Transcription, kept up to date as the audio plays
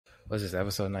What's this,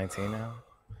 episode 19 now?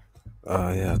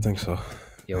 Yeah, I think so.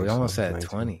 Yo, we almost had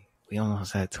 20. We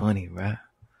almost had 20, bruh.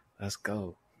 Let's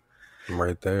go. I'm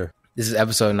right there. This is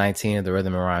episode 19 of the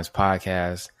Rhythm and Rhymes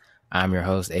podcast. I'm your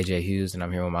host, AJ Hughes, and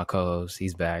I'm here with my co-host.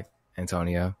 He's back,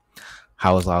 Antonio.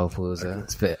 How was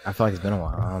Lollapalooza? I feel like it's been a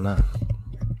while. I don't know.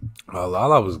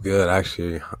 Lala was good,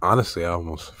 actually. Honestly, I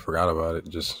almost forgot about it.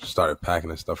 Just started packing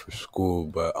and stuff for school,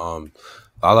 but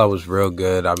Lala was real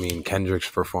good. I mean, Kendrick's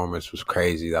performance was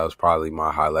crazy. That was probably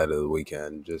my highlight of the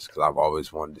weekend, just because I've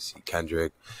always wanted to see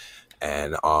Kendrick.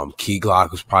 And Key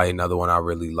Glock was probably another one I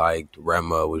really liked.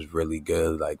 Rema was really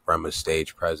good. Like, Rema's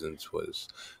stage presence was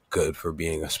good for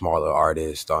being a smaller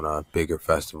artist on a bigger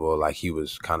festival. Like, he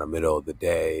was kind of middle of the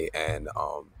day, and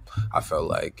I felt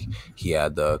like he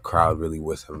had the crowd really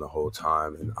with him the whole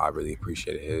time, and I really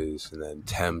appreciated his. And then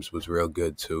Thames was real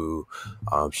good too.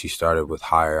 She started with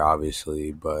Higher,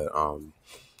 obviously, but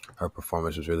her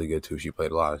performance was really good too. She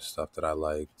played a lot of stuff that I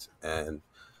liked, and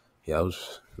yeah, it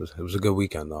was a good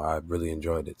weekend though. I really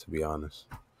enjoyed it, to be honest.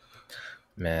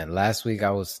 Man, last week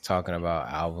I was talking about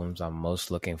albums I'm most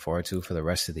looking forward to for the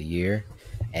rest of the year,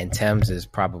 and Thames is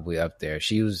probably up there.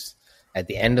 She was at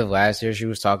the end of last year. She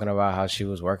was talking about how she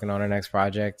was working on her next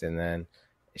project, and then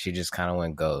she just kind of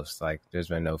went ghost. Like, there's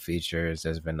been no features,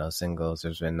 there's been no singles,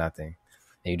 there's been nothing,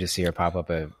 and you just see her pop up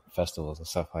at festivals and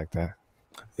stuff like that.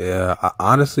 Yeah,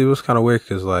 honestly, it was kind of weird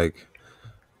because like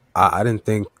I didn't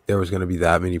think there was going to be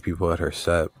that many people at her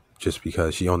set, just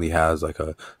because she only has like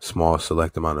a small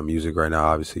select amount of music right now.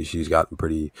 Obviously, she's gotten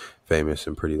pretty famous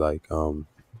and pretty like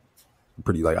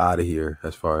out of here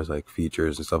as far as like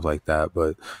features and stuff like that.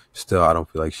 But still, I don't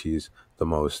feel like she's the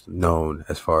most known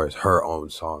as far as her own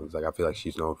songs. Like, I feel like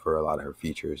she's known for a lot of her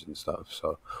features and stuff.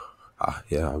 So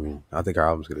yeah, I mean, I think her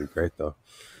album's gonna be great though.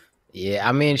 Yeah,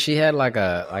 I mean, she had like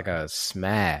a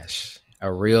smash,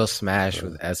 a real smash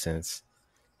with Essence,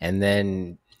 and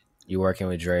then you're working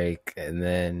with Drake, and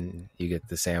then you get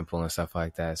the sample and stuff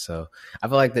like that. So I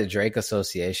feel like the Drake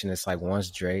association, it's like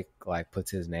once Drake like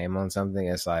puts his name on something,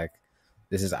 it's like,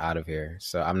 this is out of here.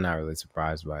 So I'm not really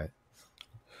surprised by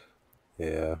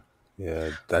it. Yeah,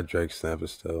 that Drake stamp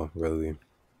is still really,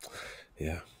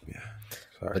 yeah.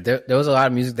 Sorry. But there was a lot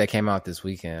of music that came out this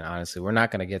weekend, honestly. We're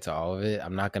not going to get to all of it.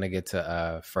 I'm not going to get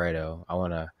to Fredo. I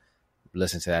want to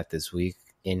listen to that this week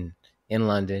in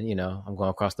London. You know, I'm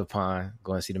going across the pond,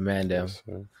 going to see the man them.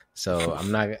 Yes, so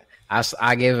I'm not.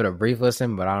 I gave it a brief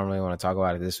listen, but I don't really want to talk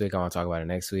about it this week. I want to talk about it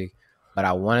next week. But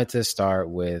I wanted to start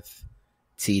with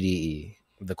TDE.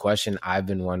 The question I've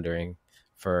been wondering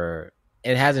for,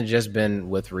 it hasn't just been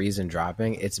with Reason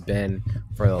dropping. It's been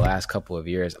for the last couple of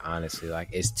years, honestly.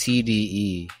 Like, is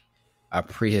TDE a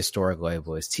prehistoric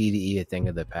label? Is TDE a thing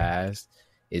of the past?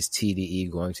 Is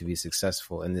TDE going to be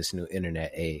successful in this new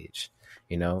internet age?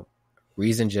 You know,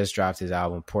 Reason just dropped his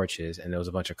album Porches, and there was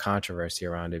a bunch of controversy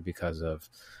around it because of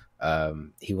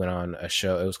he went on a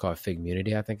show. It was called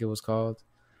Figmunity, I think it was called.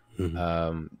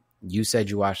 Mm-hmm. You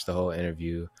said you watched the whole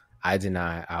interview. I did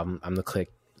not. I'm the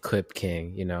clip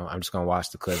king. You know, I'm just gonna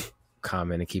watch the clip,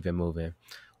 comment, and keep it moving.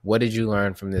 What did you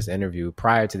learn from this interview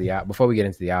prior to before we get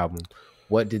into the album?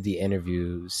 What did the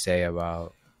interview say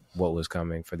about what was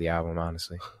coming for the album,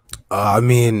 honestly? I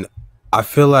mean, I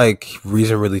feel like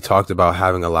Reason really talked about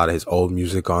having a lot of his old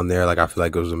music on there. Like, I feel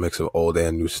like it was a mix of old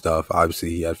and new stuff.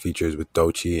 Obviously, he had features with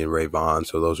Doechii and Rayvon,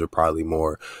 so those were probably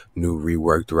more new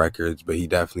reworked records. But he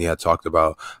definitely had talked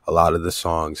about a lot of the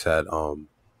songs had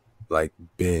like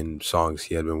been songs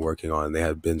he had been working on. They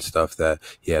had been stuff that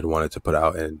he had wanted to put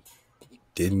out and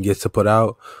didn't get to put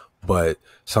out. But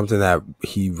something that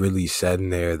he really said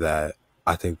in there that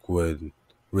I think would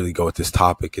really go with this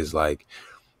topic is like,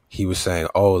 he was saying,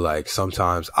 oh, like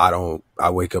sometimes I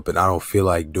wake up and I don't feel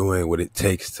like doing what it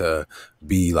takes to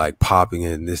be like popping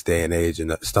in this day and age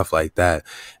and stuff like that.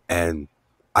 And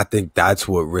I think that's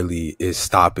what really is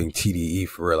stopping TDE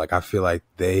for real. Like, I feel like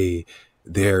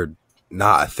they're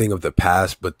not a thing of the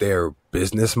past, but their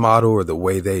business model or the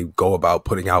way they go about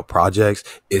putting out projects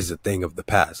is a thing of the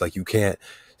past. Like, you can't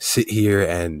sit here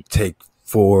and take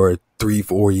 4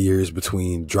 years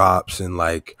between drops, and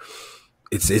like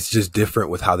it's just different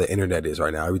with how the internet is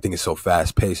right now. Everything is so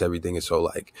fast paced. Everything is so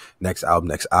like next album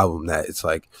that it's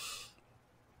like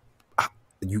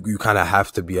you kind of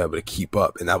have to be able to keep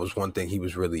up. And that was one thing he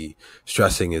was really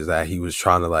stressing, is that he was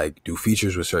trying to like do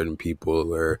features with certain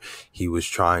people, or he was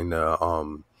trying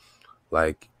to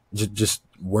like just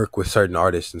work with certain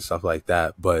artists and stuff like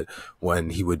that. But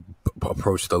when he would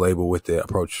approach the label with it,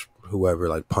 approach whoever,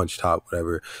 like Punch Top,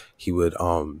 whatever, he would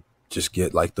just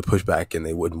get like the pushback and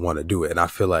they wouldn't want to do it. And I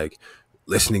feel like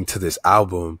listening to this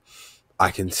album, I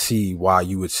can see why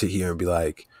you would sit here and be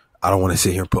like, I don't want to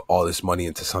sit here and put all this money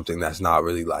into something that's not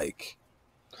really like.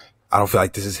 I don't feel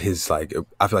like this is his like.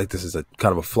 I feel like this is a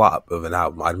kind of a flop of an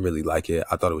album. I didn't really like it.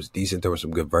 I thought it was decent. There were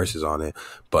some good verses on it,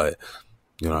 but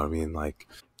you know what I mean. Like,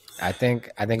 I think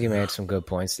you made some good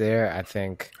points there.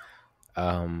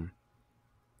 Um,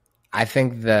 I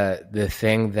think the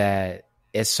thing that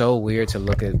it's so weird to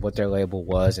look at what their label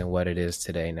was and what it is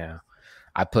today now.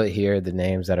 I put here the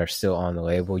names that are still on the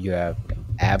label. You have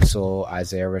Absol,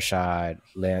 Isaiah Rashad,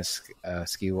 Lance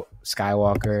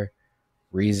Skywalker,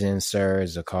 Reason, Sir,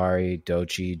 Zakari,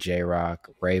 Doechii, J Rock,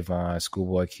 Ray Vaughn,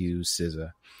 Schoolboy Q,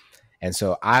 SZA. And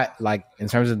so I like in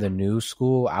terms of the new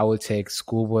school, I would take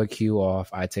Schoolboy Q off.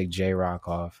 I take J Rock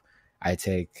off. I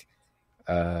take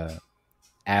uh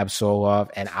Absol off,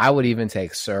 and I would even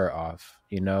take Sir off.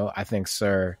 You know, I think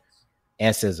Sir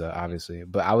and SZA obviously,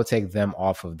 but I would take them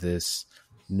off of this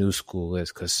new school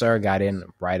list because Sir got in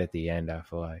right at the end. I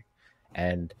feel like,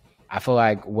 and I feel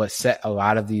like what set a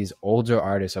lot of these older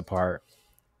artists apart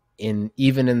in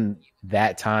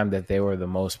that time that they were the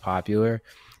most popular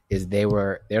is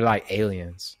they're like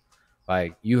aliens.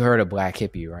 Like you heard of Black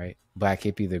Hippie, right? Black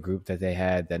Hippie, the group that they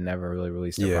had that never really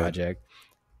released a project.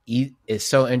 It's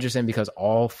so interesting because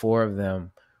all four of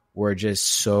them were just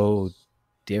so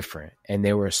different and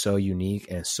they were so unique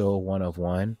and so one of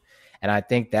one. And I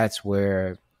think that's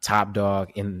where Top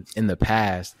Dog in the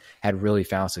past had really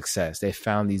found success. They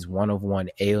found these one of one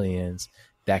aliens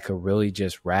that could really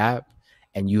just rap.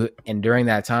 And during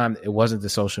that time, it wasn't the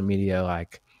social media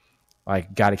like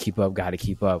got to keep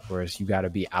up. Whereas you got to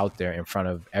be out there in front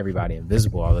of everybody and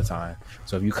visible all the time.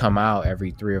 So if you come out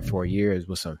every 3 or 4 years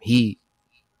with some heat,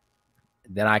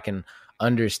 then I can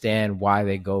understand why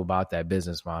they go about that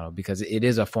business model because it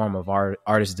is a form of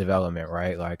artist development,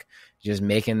 right? Like just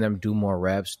making them do more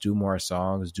reps, do more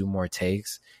songs, do more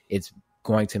takes. It's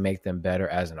going to make them better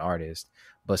as an artist.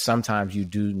 But sometimes you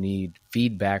do need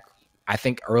feedback. I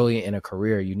think early in a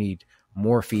career, you need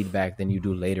more feedback than you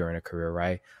do later in a career,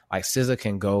 right? Like SZA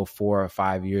can go 4 or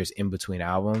 5 years in between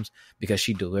albums because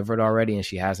she delivered already and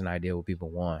she has an idea what people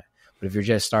want. But if you're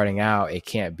just starting out, it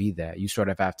can't be that. You sort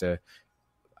of have to.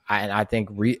 I think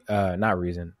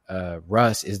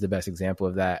Russ is the best example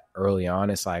of that early on.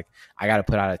 It's like I got to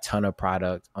put out a ton of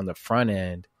product on the front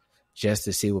end just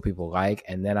to see what people like,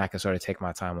 and then I can sort of take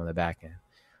my time on the back end.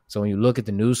 So when you look at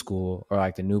the new school or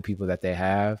like the new people that they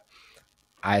have,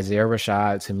 Isaiah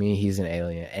Rashad, to me, he's an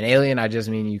alien. An alien, I just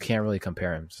mean you can't really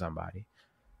compare him to somebody.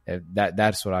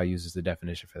 That's what I'll use as the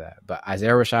definition for that. But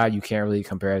Isaiah Rashad, you can't really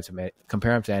compare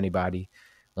him to anybody.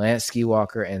 Lance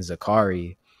Skywalker and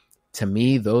Zakari, to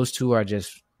me, those two are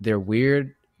they're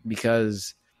weird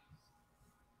because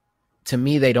to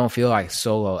me, they don't feel like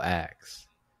solo acts.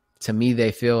 To me,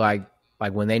 they feel like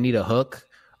when they need a hook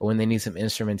or when they need some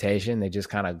instrumentation, they just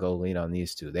kind of go lean on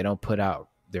these two. They don't put out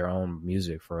their own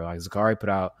music for like Zakari put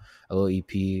out a little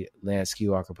EP. Lance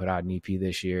Skywalker put out an EP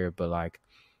this year, but like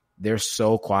they're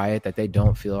so quiet that they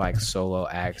don't feel like solo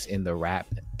acts in the rap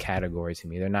category to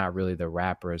me. They're not really the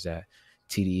rappers that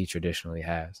TDE traditionally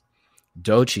has.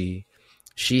 Doechii,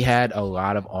 she had a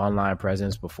lot of online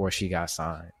presence before she got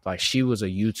signed. Like she was a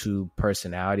YouTube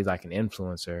personality, like an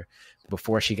influencer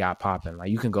before she got popping. Like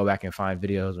you can go back and find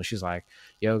videos when she's like,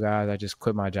 yo guys, I just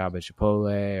quit my job at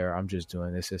Chipotle, or I'm just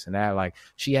doing this and that. Like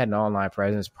she had an online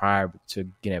presence prior to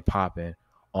getting popping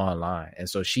online. And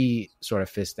so she sort of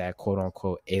fits that quote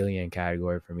unquote alien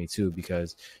category for me too,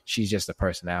 because she's just a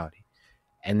personality.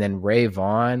 And then Ray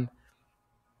Vaughn's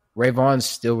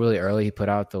still really early. He put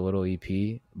out the little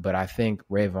EP, but I think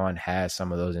Ray Vaughn has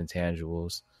some of those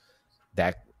intangibles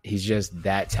that he's just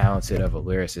that talented of a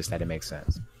lyricist that it makes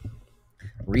sense.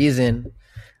 Reason,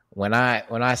 when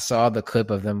I saw the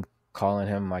clip of them calling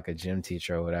him like a gym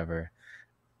teacher or whatever,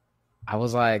 I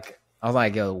was like,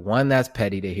 yo, one, that's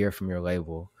petty to hear from your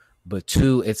label, but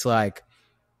two, it's like,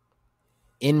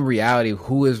 in reality,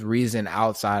 who is Reason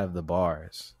outside of the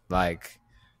bars? Like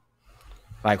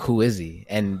who is he?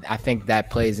 And I think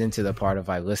that plays into the part of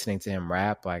like listening to him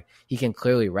rap. Like he can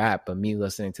clearly rap, but me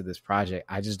listening to this project,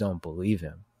 I just don't believe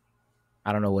him.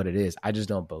 I don't know what it is. I just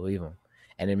don't believe him.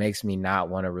 And it makes me not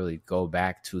want to really go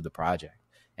back to the project.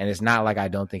 And it's not like I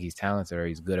don't think he's talented or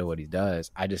he's good at what he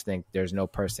does. I just think there's no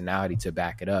personality to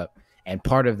back it up. And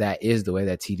part of that is the way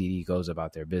that TDD goes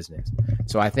about their business.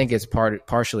 So I think it's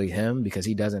partially him because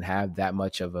he doesn't have that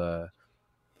much of a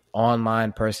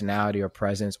online personality or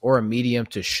presence or a medium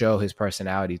to show his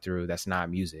personality through that's not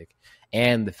music.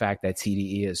 And the fact that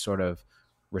TDE is sort of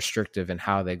restrictive in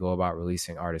how they go about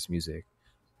releasing artist music.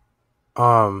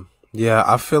 Yeah,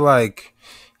 I feel like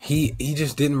he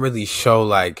just didn't really show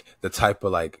like the type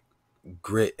of like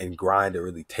grit and grind it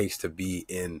really takes to be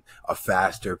in a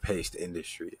faster paced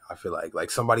industry. I feel like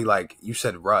somebody like you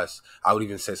said Russ, I would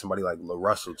even say somebody like La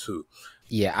Russell too.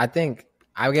 Yeah,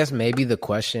 I guess maybe the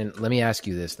question, let me ask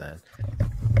you this then.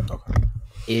 Okay.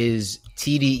 Is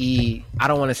TDE, I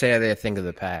don't want to say they're a thing of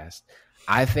the past.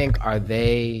 I think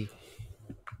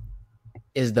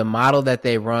is the model that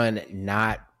they run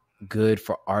not good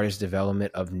for artist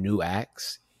development of new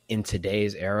acts in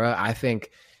today's era? I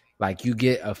think like you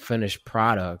get a finished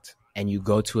product and you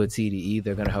go to a TDE,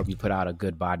 they're going to help you put out a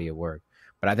good body of work.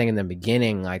 But I think in the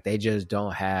beginning, like they just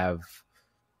don't have,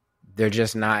 they're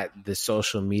just not the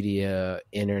social media,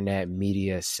 internet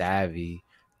media savvy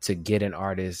to get an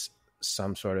artist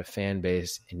some sort of fan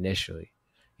base initially.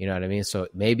 You know what I mean? So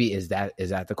maybe is that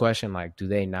the question? Like, do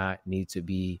they not need to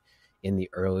be in the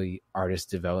early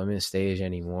artist development stage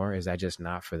anymore? Is that just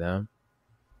not for them?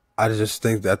 I just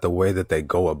think that the way that they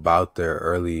go about their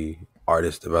early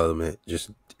artist development just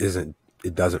isn't,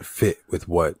 it doesn't fit with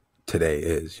what today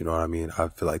is. You know what I mean? I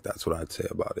feel like that's what I'd say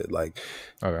about it. Like,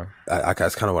 Okay.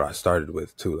 that's kind of what I started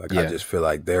with too. Like, I Yeah. just feel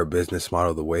like their business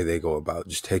model, the way they go about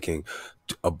just taking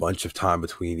a bunch of time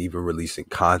between even releasing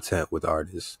content with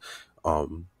artists,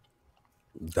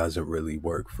 doesn't really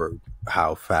work for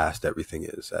how fast everything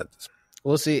is at this.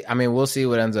 We'll see. I mean, we'll see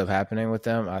what ends up happening with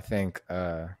them. I think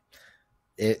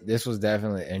this was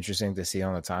definitely interesting to see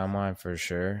on the timeline for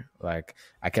sure. Like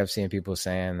I kept seeing people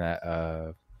saying that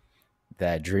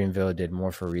that Dreamville did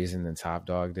more for Reason than Top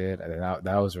Dog did. And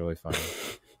that was really funny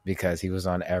because he was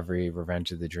on every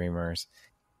Revenge of the Dreamers.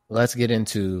 Let's get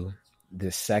into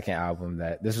this second album.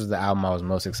 This was the album I was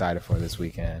most excited for this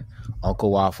weekend.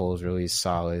 Uncle Wafffle's released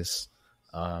Solace.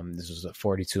 This was a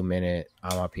 42-minute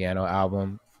Amapiano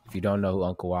album. If you don't know who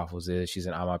Uncle Waffles is, she's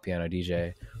an Amapiano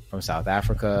DJ from South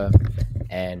Africa.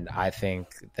 And I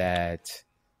think that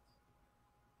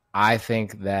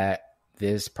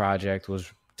this project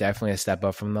was definitely a step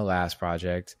up from the last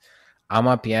project.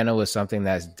 Amapiano was something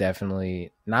that's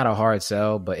definitely not a hard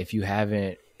sell, but if you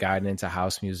haven't gotten into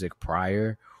house music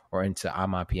prior or into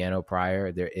Amapiano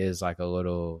prior, there is like a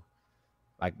little,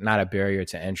 like not a barrier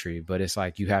to entry, but it's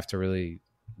like you have to really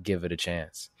give it a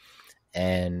chance.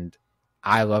 And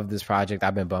I love this project.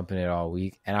 I've been bumping it all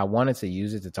week, and I wanted to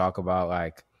use it to talk about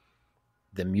like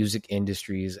the music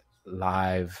industry's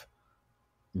live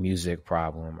music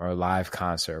problem or live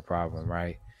concert problem,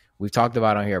 right? We've talked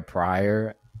about on here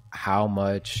prior how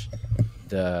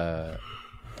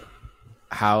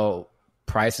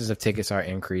prices of tickets are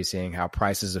increasing, how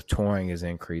prices of touring is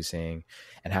increasing,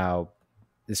 and how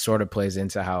this sort of plays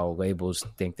into how labels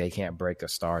think they can't break a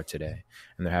star today,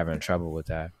 and they're having trouble with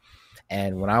that.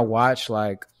 And when I watch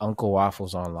like Uncle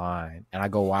Waffles online, and I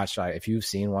go watch like if you've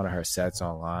seen one of her sets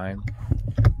online,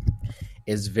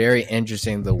 it's very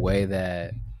interesting the way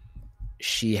that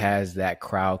she has that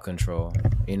crowd control.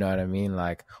 You know what I mean?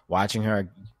 Like watching her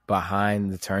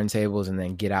behind the turntables and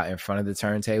then get out in front of the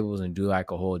turntables and do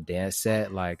like a whole dance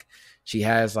set. Like she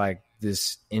has like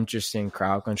this interesting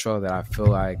crowd control that I feel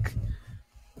like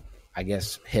I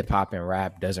guess hip hop and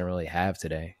rap doesn't really have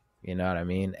today. You know what I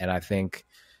mean? And I think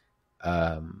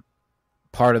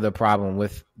part of the problem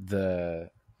with the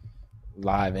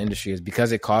live industry is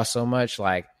because it costs so much,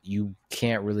 like you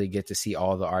can't really get to see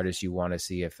all the artists you want to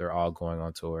see if they're all going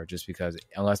on tour, just because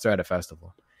unless they're at a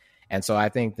festival. And so I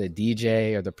think the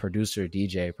DJ or the producer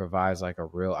DJ provides like a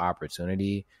real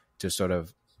opportunity to sort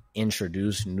of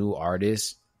introduce new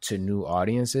artists to new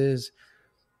audiences,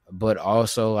 but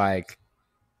also like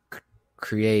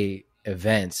create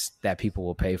events that people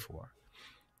will pay for.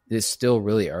 It's still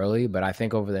really early, but I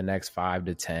think over the next 5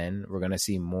 to 10, we're going to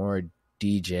see more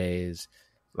DJs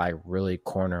like really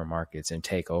corner markets and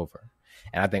take over.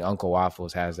 And I think Uncle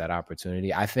Waffles has that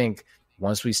opportunity. I think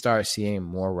once we start seeing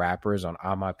more rappers on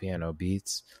Amapiano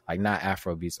beats, like not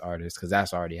Afro beats artists, because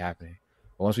that's already happening.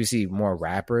 But once we see more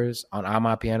rappers on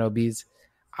Amapiano beats,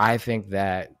 I think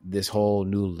that this whole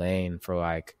new lane for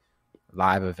like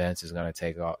live events is going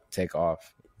to take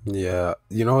off. Yeah,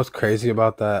 you know what's crazy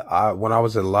about that? When I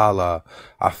was at Lala,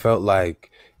 I felt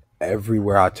like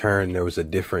everywhere I turned there was a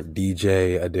different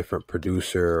DJ, a different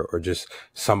producer, or just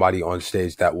somebody on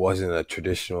stage that wasn't a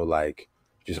traditional like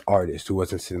just artist who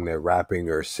wasn't sitting there rapping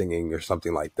or singing or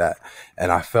something like that.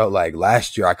 And I felt like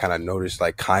last year I kind of noticed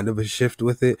like kind of a shift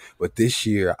with it, but this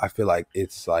year I feel like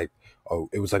it's like, oh,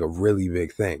 it was like a really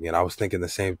big thing. And I was thinking the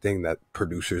same thing, that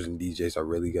producers and DJs are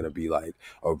really going to be like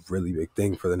a really big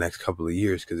thing for the next couple of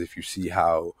years. Because if you see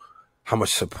how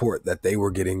much support that they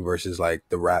were getting versus like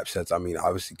the rap sets. I mean,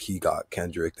 obviously Key got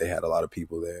Kendrick, they had a lot of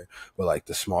people there, but like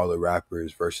the smaller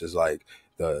rappers versus like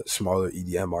the smaller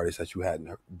EDM artists that you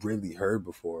hadn't really heard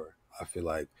before, I feel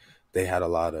like they had a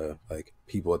lot of like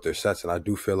people at their sets, and I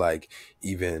do feel like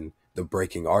even the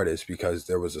breaking artist, because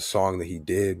there was a song that he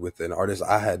did with an artist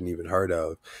I hadn't even heard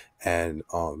of, and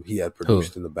he had Who?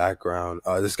 produced in the background.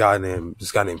 This guy named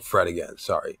Fred again.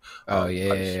 Sorry, Oh yeah, I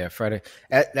yeah, just yeah. Freddie.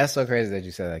 That's so crazy that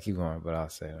you said that. Keep going, but I'll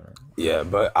say it. yeah,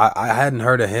 but I hadn't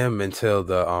heard of him until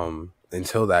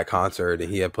that concert,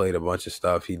 and he had played a bunch of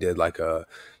stuff. He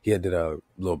had did a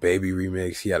little baby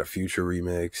remix, he had a future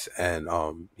remix, and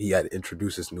he had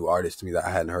introduced this new artist to me that I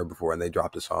hadn't heard before, and they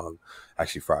dropped a song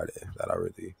actually Friday that I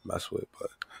really messed with. But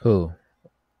Who?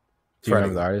 Do you Fred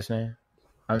remember the again. artist name?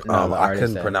 No, the I artist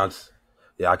couldn't that. pronounce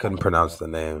yeah, I couldn't I can look it pronounce up. the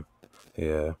name.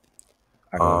 Yeah.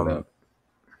 I can look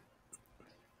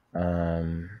it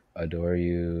Um up. Adore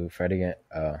you, Fred again.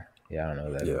 Oh, yeah, I don't know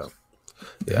who that yeah. is.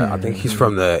 Yeah, I think he's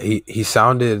from he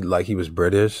sounded like he was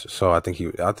British, so I think he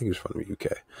was from the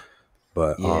UK.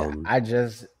 But Yeah, I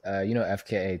just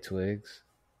FKA Twigs.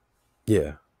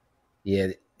 yeah. Yeah,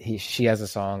 she has a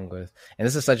song with, and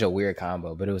this is such a weird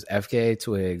combo, but it was FKA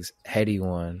Twigs, Heady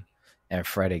One, and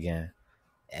Fred again.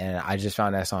 And I just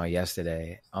found that song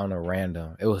yesterday on a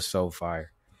random. It was so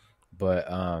fire. But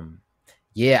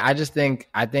yeah, I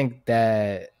think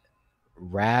that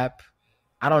rap,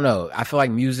 I don't know. I feel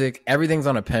like music, everything's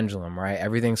on a pendulum, right?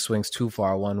 Everything swings too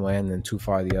far one way and then too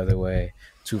far the other way,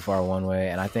 too far one way.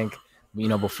 And I think,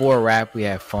 before rap, we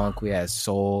had funk, we had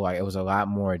soul. Like it was a lot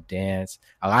more dance,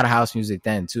 a lot of house music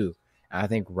then too. And I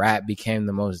think rap became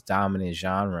the most dominant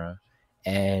genre,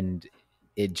 and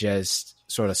it just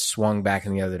sort of swung back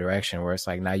in the other direction where it's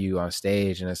like now you on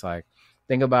stage and it's like,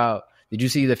 think about, did you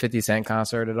see the 50 Cent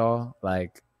concert at all?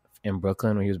 Like in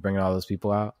Brooklyn when he was bringing all those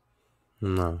people out?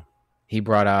 No. He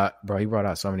brought out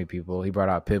so many people. He brought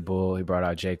out Pitbull. He brought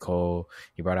out J. Cole.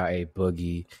 He brought out A Boogie.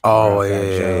 He brought Oh out yeah, Fat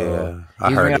yeah, Joe. yeah. I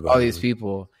He was heard bringing out all about these him.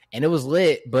 people, and it was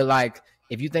lit. But like,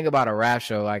 if you think about a rap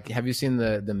show, like, have you seen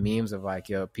the memes of like,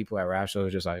 people at rap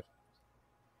shows just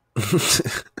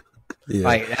Yeah.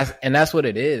 like that's what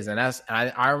it is. And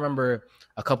I remember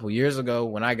a couple years ago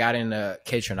when I got into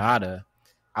K Tronada,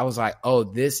 I was like, oh,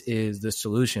 this is the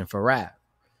solution for rap.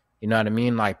 You know what I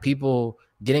mean? Like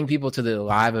getting people to the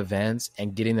live events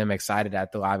and getting them excited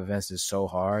at the live events is so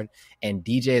hard. And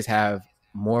DJs have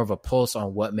more of a pulse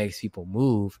on what makes people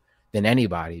move than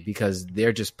anybody because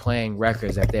they're just playing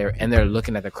records they're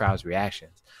looking at the crowd's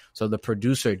reactions. So the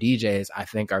producer DJs, I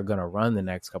think, are going to run the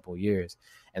next couple of years.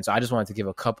 And so I just wanted to give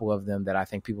a couple of them that I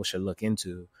think people should look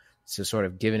into to sort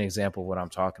of give an example of what I'm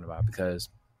talking about, because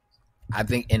I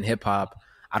think in hip hop,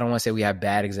 I don't want to say we have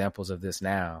bad examples of this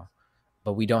now,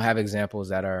 but we don't have examples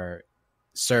that are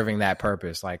serving that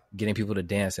purpose, like getting people to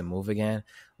dance and move again.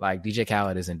 Like DJ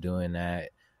Khaled isn't doing that.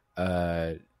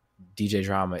 DJ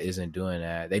Drama isn't doing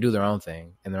that. They do their own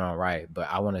thing in their own right. But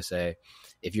I want to say,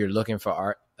 if you're looking for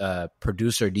art,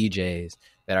 producer DJs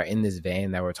that are in this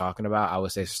vein that we're talking about, I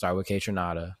would say start with K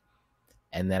Tronada.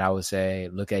 And then I would say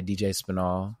look at DJ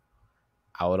Spinall.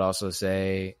 I would also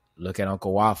say look at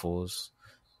Uncle Waffles.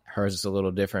 Hers is a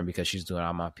little different because she's doing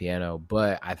on my piano.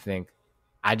 But I think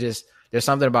there's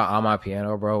something about on my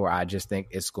piano, bro, where I just think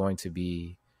it's not going to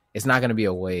be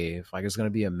a wave. Like it's going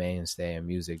to be a mainstay in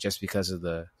music just because of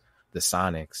the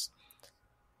sonics.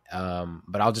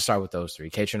 But I'll just start with those three: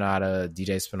 K Tronada,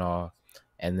 DJ Spinall,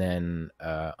 and then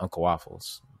Uncle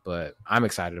Waffles. But I'm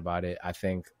excited about it. I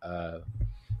think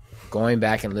going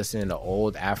back and listening to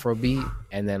old Afrobeat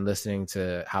and then listening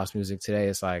to house music today,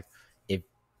 it's like, if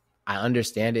I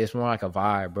understand it, it's more like a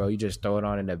vibe, bro. You just throw it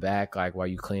on in the back, like while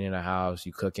you cleaning the house,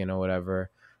 you cooking or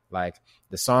whatever. Like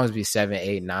the songs be 7,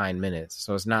 8, 9 minutes,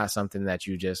 so it's not something that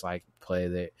you just like play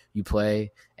that you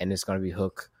play and it's gonna be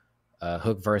hook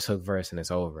verse, and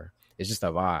it's over. It's just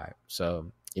a vibe.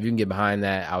 So if you can get behind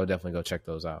that, I would definitely go check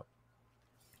those out.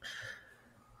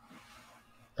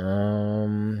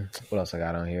 What else I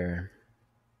got on here?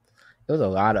 There was a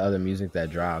lot of other music that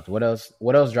dropped. What else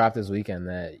dropped this weekend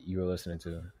that you were listening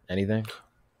to? Anything?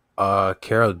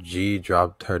 Carol G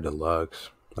dropped her deluxe.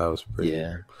 That was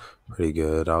Yeah. pretty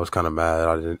good. I was kind of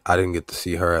mad I didn't get to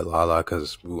see her at Lala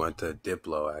because we went to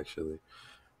Diplo actually,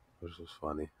 which was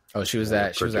funny. Oh, she was The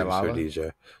at producer Lala?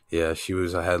 DJ. Yeah, she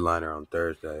was a headliner on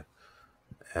Thursday.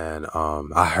 And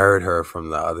I heard her from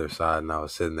the other side, and I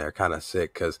was sitting there kind of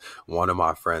sick because one of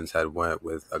my friends had went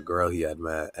with a girl he had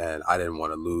met, and I didn't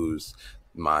want to lose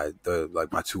my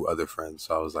two other friends.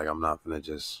 So I was like, I'm not gonna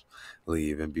just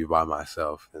leave and be by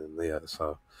myself. And yeah,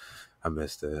 so I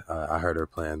missed it. I heard her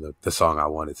playing the song I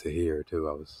wanted to hear too.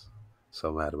 I was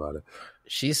so mad about it.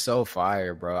 She's so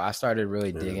fire, bro. I started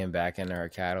really Yeah. digging back into her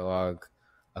catalog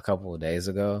a couple of days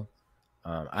ago.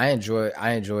 I enjoyed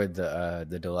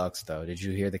the deluxe though. Did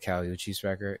you hear the Kali Uchis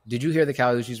record? Did you hear the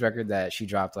Kali Uchis record that she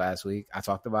dropped last week? I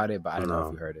talked about it, but I didn't know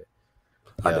if you No, heard it.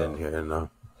 I didn't Yo, hear it. No.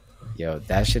 yo,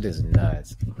 that shit is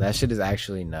nuts. That shit is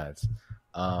actually nuts.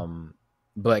 Um,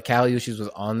 but Kali Uchis was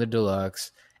on the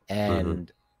deluxe, Mm-hmm.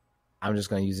 and I'm just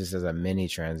gonna use this as a mini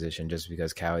transition, just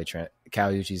because Kali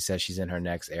Uchis says she's in her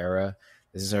next era.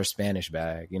 This is her Spanish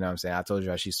bag. You know what I'm saying? I told you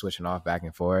how she's switching off back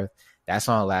and forth. That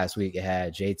song last week, it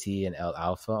had JT and El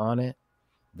Alfa on it,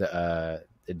 the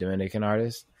Dominican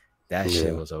artist. That shit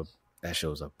Yeah. was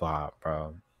a bop,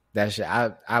 bro. That shit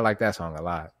I like that song a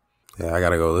lot. Yeah, I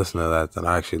gotta go listen to that. Then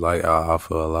I actually like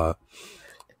Alpha a lot.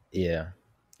 Yeah.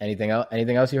 Anything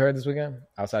else you heard this weekend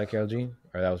outside of Carol G?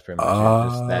 Or that was pretty much it?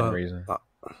 Just that and Uh, Reason.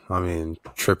 I mean,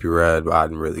 Trippy Red, but I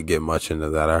didn't really get much into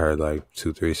that. I heard like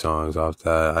 2, 3 songs off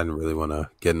that. I didn't really want to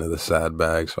get into the sad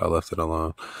bag, so I left it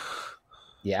alone.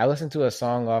 Yeah, I listened to a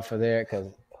song off of there because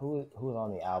who was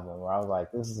on the album where I was like,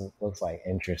 looks like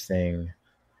an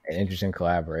interesting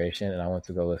collaboration, and I went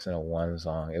to go listen to one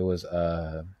song. It was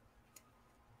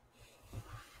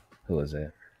who was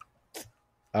it?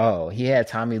 Oh, he had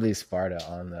Tommy Lee Sparta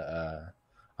on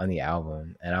the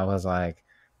album, and I was like,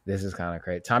 this is kind of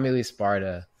crazy. Tommy Lee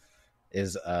Sparta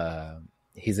is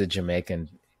he's a Jamaican,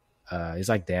 he's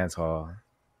like dance hall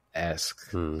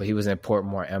esque, Hmm. but he was in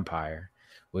Portmore Empire,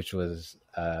 which was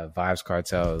Vibes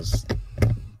Cartel's.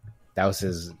 That was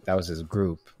his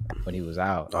group when he was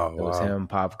out. Oh It was wow. him,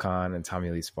 Popcorn, and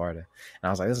Tommy Lee Sparta. And I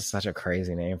was like, this is such a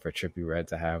crazy name for Trippie Redd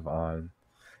to have on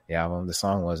the album. The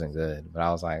song wasn't good, but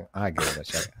I was like, I give it a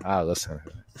check. I'll listen to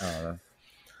it. I don't know.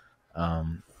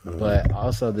 Hmm. But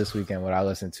also this weekend, what I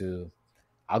listened to,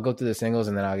 I'll go through the singles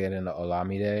and then I'll get into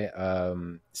Olamide.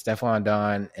 Stephon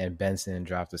Don and Benson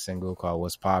dropped a single called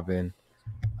 "What's Poppin'."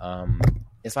 Um,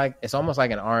 it's almost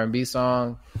like an R&B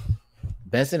song.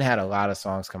 Benson had a lot of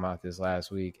songs come out this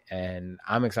last week, and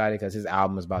I'm excited because his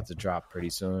album is about to drop pretty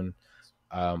soon.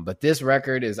 But this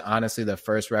record is honestly the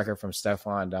first record from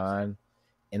Stephon Don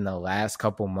in the last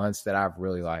couple months that I've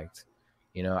really liked.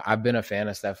 You know, I've been a fan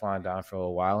of Stephon Don for a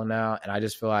while now, and I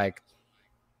just feel like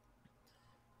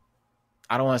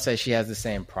I don't want to say she has the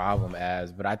same problem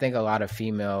as, but I think a lot of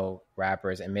female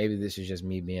rappers, and maybe this is just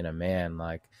me being a man,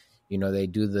 like, you know, they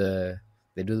do the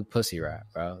pussy rap,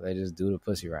 bro. They just do the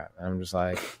pussy rap. And I'm just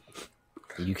like,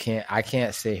 I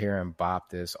can't sit here and bop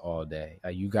this all day.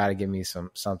 Like, you got to give me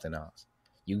something else.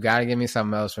 You got to give me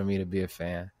something else for me to be a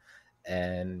fan.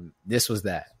 And this was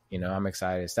that. You know, I'm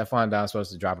excited. Stephon Don's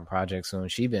supposed to drop a project soon.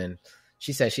 She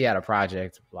said she had a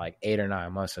project like 8 or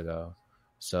 9 months ago.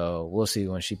 So we'll see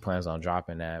when she plans on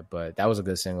dropping that. But that was a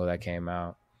good single that came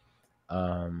out.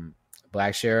 Um,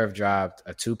 Black Sheriff dropped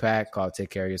a 2-pack called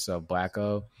 "Take Care of Yourself,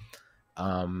 Blacko."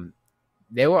 Um,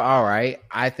 they were all right.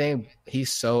 I think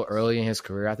he's so early in his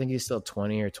career. I think he's still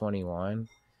 20 or 21.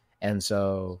 And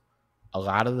so a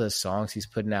lot of the songs he's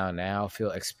putting out now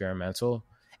feel experimental,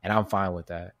 and I'm fine with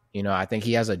that. You know, I think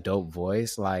he has a dope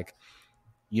voice. Like,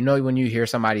 you know, when you hear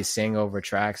somebody sing over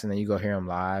tracks and then you go hear him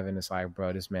live and it's like,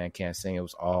 bro, this man can't sing. It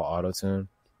was all auto-tune.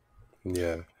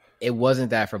 Yeah. It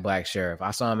wasn't that for Black Sheriff.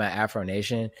 I saw him at Afro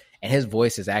Nation, and his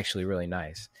voice is actually really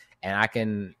nice.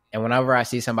 And whenever I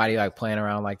see somebody like playing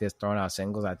around like this, throwing out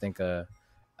singles, I think Burna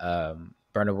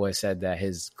Boy said that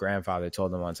his grandfather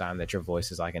told him one time that your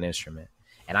voice is like an instrument.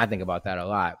 And I think about that a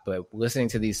lot. But listening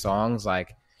to these songs,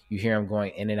 like, you hear him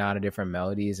going in and out of different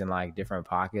melodies and like different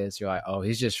pockets. You're like, oh,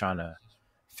 he's just trying to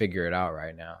figure it out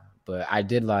right now. But I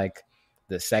did like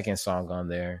the second song on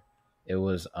there. It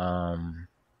was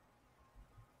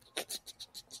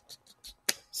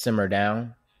Simmer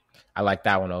Down. I like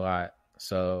that one a lot.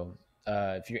 So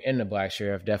if you're into Black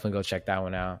Sheriff, definitely go check that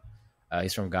one out.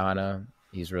 He's from Ghana.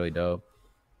 He's really dope.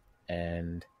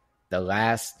 And the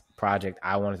last project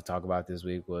I wanted to talk about this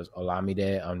week was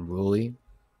Olamide Unruly.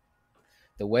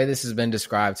 The way this has been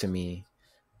described to me,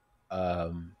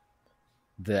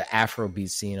 the Afrobeat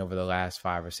scene over the last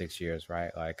 5 or 6 years,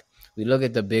 right? Like, we look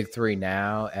at the big three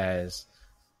now as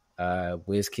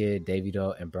Wizkid,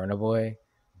 Davido, and Burna Boy,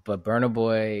 but Burna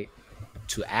Boy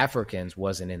to Africans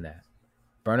wasn't in that.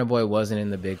 Burna Boy wasn't in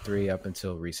the big three up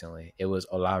until recently. It was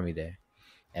Olamide,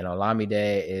 and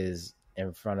Olamide is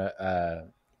in front of.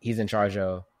 He's in charge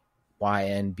of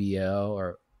YNBL,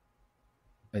 or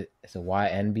it's a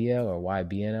YNBL or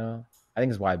YBNL. I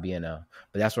think it's YBNL,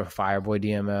 but that's where Fireboy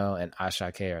DML and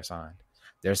Ashake are signed.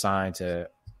 They're signed to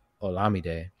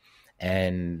Olamide,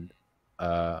 and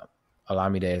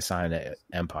Olamide is signed to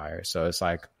Empire. So it's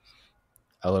like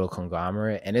a little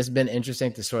conglomerate, and it's been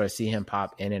interesting to sort of see him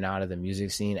pop in and out of the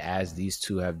music scene as these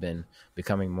two have been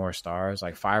becoming more stars.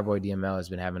 Like, Fireboy DML has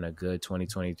been having a good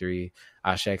 2023.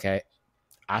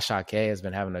 Ashake has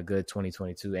been having a good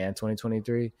 2022 and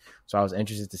 2023. So I was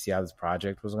interested to see how this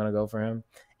project was going to go for him.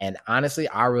 And honestly,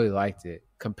 I really liked it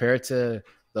compared to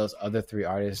those other 3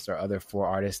 artists or other 4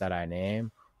 artists that I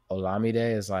named. Olamide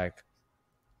is like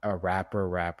a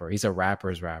rapper. He's a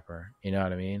rapper's rapper. You know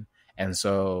what I mean? And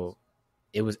so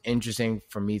it was interesting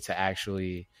for me to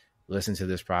actually listen to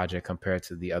this project compared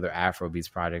to the other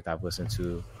Afrobeats project I've listened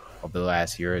to over the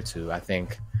last year or two. I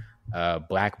think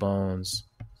Black Bones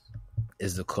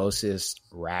is the closest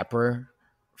rapper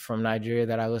from Nigeria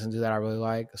that I listen to that I really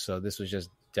like. So this was just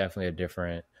definitely a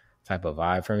different type of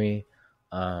vibe for me.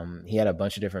 He had a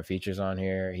bunch of different features on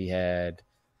here. He had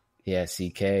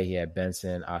CK, he had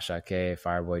Benson, Ashake,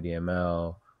 Fireboy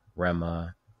DML,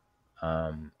 Rema.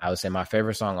 I would say my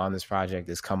favorite song on this project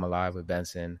is Come Alive with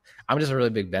Benson. I'm just a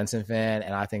really big Benson fan,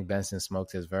 and I think Benson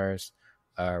smoked his verse.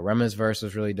 Rema's verse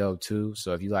was really dope too.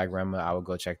 So if you like Rema, I would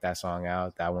go check that song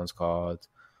out. That one's called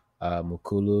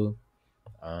Mukulu.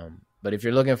 But if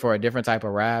you're looking for a different type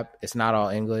of rap, it's not all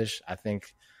English.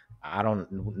 I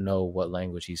don't know what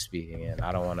language he's speaking in.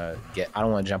 I don't want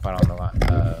to jump out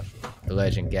on the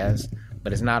ledge and guess,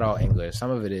 but it's not all English.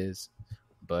 Some of it is.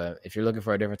 But if you're looking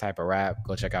for a different type of rap,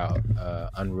 go check out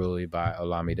Unruly by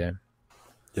Olamide.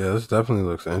 Yeah, this definitely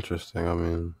looks interesting. I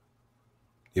mean,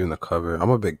 even the cover. I'm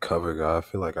a big cover guy. I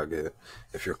feel like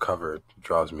if your cover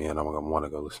draws me in, I'm going to want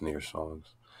to go listen to your songs,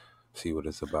 see what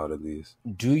it's about at least.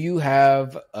 Do you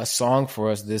have a song for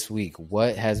us this week?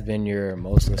 What has been your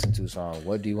most listened to song?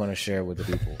 What do you want to share with the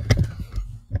people?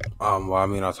 Well, I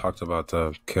mean, I talked about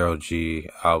the Karol G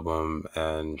album,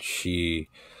 and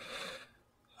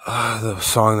the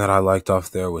song that I liked off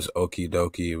there was Okie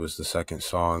Dokie. It was the second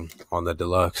song on the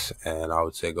deluxe, and I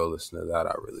would say go listen to that.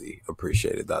 I really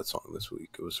appreciated that song this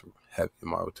week. It was heavy in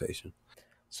my rotation.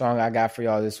 Song I got for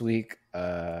y'all this week.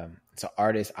 It's an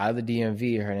artist out of the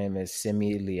DMV. Her name is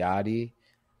Simi Liadi.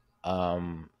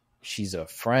 She's a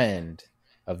friend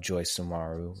of Joyce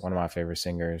Sumaru, one of my favorite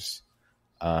singers.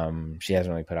 She hasn't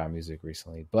really put out music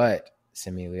recently, but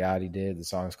Simi Liadi did. The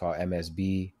song is called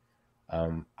MSB.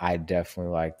 I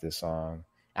definitely like this song.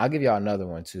 I'll give y'all another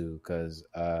one too, because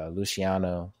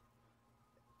Luciano,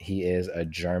 he is a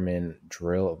German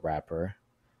drill rapper,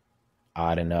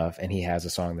 odd enough, and he has a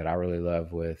song that I really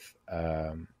love with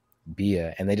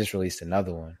Bia, and they just released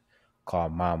another one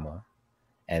called Mama,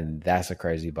 and that's a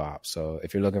crazy bop. So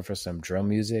if you're looking for some drill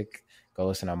music, go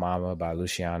listen to Mama by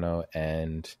Luciano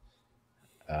and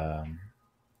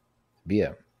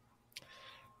Bia.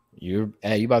 You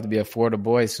about to be a Florida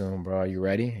boy soon, bro. You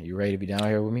ready? You ready to be down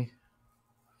here with me?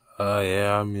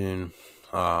 Yeah, I mean,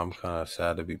 I'm kind of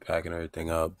sad to be packing everything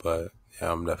up, but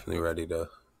yeah, I'm definitely ready to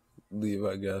leave,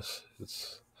 I guess.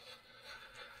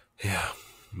 Yeah,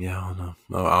 I don't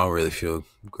know. I don't really feel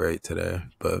great today,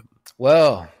 but.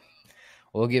 Well,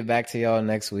 we'll get back to y'all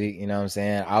next week. You know what I'm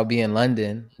saying? I'll be in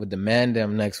London with the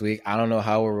Mandem next week. I don't know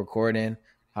how we're recording,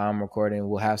 how I'm recording.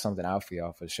 We'll have something out for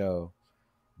y'all for sure.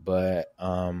 But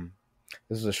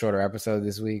this was a shorter episode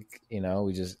this week. You know,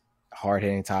 we just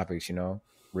hard-hitting topics, you know,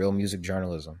 real music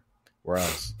journalism. Where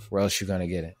else? Where else you going to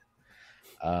get it?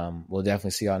 We'll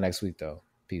definitely see y'all next week, though.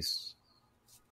 Peace.